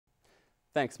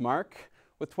Thanks, Mark.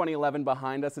 With 2011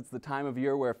 behind us, it's the time of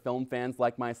year where film fans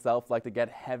like myself like to get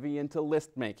heavy into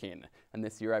list making. And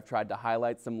this year I've tried to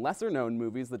highlight some lesser-known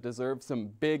movies that deserve some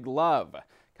big love.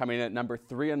 Coming in at number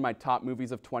 3 on my top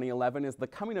movies of 2011 is the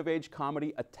coming-of-age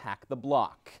comedy Attack the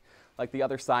Block. Like the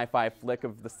other sci-fi flick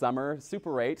of the summer,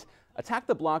 Super 8, Attack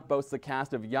the Block boasts a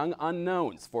cast of young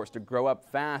unknowns forced to grow up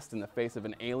fast in the face of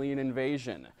an alien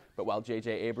invasion. But while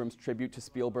J.J. Abrams' tribute to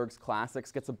Spielberg's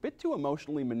classics gets a bit too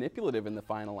emotionally manipulative in the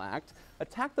final act,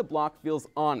 Attack the Block feels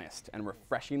honest and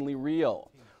refreshingly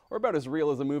real. Or about as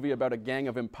real as a movie about a gang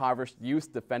of impoverished youths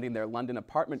defending their London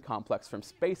apartment complex from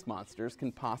space monsters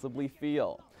can possibly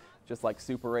feel. Just like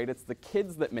Super 8, it's the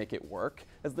kids that make it work,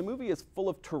 as the movie is full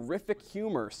of terrific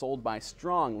humor sold by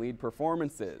strong lead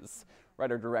performances.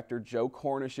 Writer-director Joe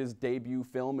Cornish's debut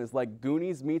film is like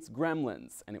Goonies meets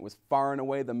Gremlins, and it was far and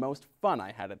away the most fun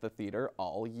I had at the theater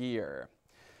all year.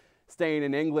 Staying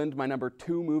in England, my number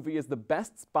 2 movie is the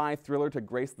best spy thriller to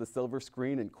grace the silver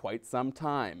screen in quite some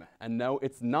time. And no,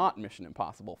 it's not Mission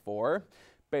Impossible 4.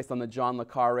 Based on the John le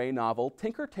Carré novel,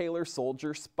 Tinker Tailor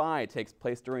Soldier Spy takes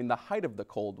place during the height of the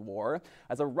Cold War,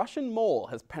 as a Russian mole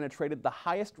has penetrated the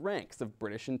highest ranks of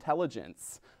British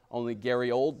intelligence. Only Gary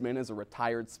Oldman, as a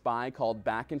retired spy called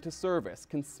back into service,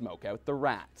 can smoke out the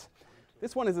rat.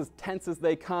 This one is as tense as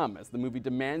they come, as the movie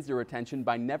demands your attention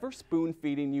by never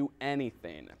spoon-feeding you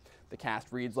anything. The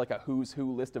cast reads like a who's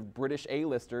who list of British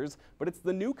A-listers, but it's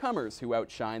the newcomers who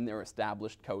outshine their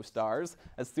established co-stars,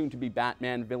 as soon-to-be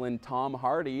Batman villain Tom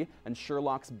Hardy and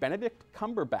Sherlock's Benedict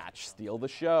Cumberbatch steal the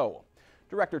show.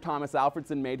 Director Thomas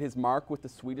Alfredson made his mark with the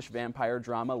Swedish vampire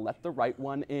drama Let the Right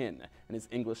One In, and his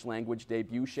English-language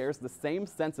debut shares the same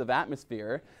sense of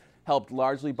atmosphere, helped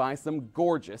largely by some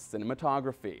gorgeous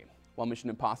cinematography. While Mission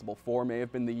Impossible 4 may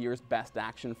have been the year's best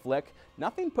action flick,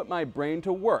 nothing put my brain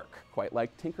to work quite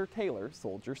like Tinker Tailor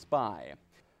Soldier Spy.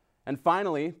 And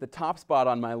finally, the top spot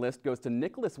on my list goes to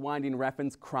Nicholas Winding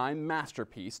Refn's crime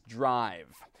masterpiece,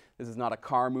 Drive. This is not a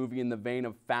car movie in the vein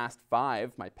of Fast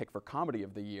 5, my pick for comedy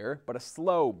of the year, but a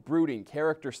slow, brooding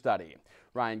character study.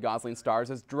 Ryan Gosling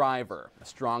stars as Driver, a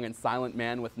strong and silent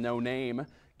man with no name.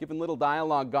 Given little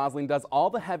dialogue, Gosling does all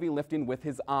the heavy lifting with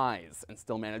his eyes and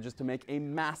still manages to make a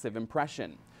massive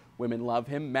impression. Women love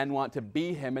him, men want to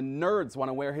be him, and nerds want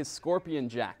to wear his scorpion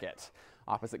jacket.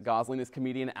 Opposite Gosling is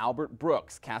comedian Albert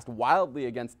Brooks, cast wildly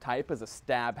against type as a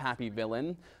stab-happy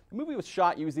villain. The movie was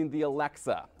shot using the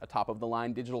Alexa, a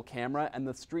top-of-the-line digital camera, and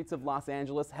the streets of Los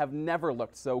Angeles have never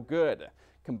looked so good.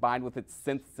 Combined with its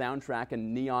synth soundtrack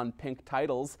and neon pink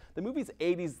titles, the movie's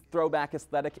 80s throwback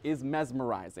aesthetic is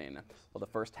mesmerizing. While the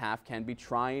first half can be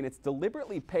trying, it's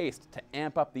deliberately paced to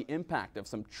amp up the impact of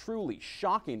some truly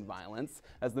shocking violence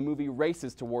as the movie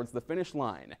races towards the finish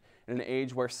line. In an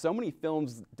age where so many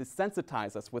films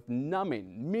desensitize us with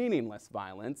numbing, meaningless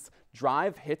violence,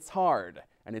 Drive hits hard,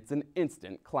 and it's an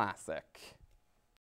instant classic.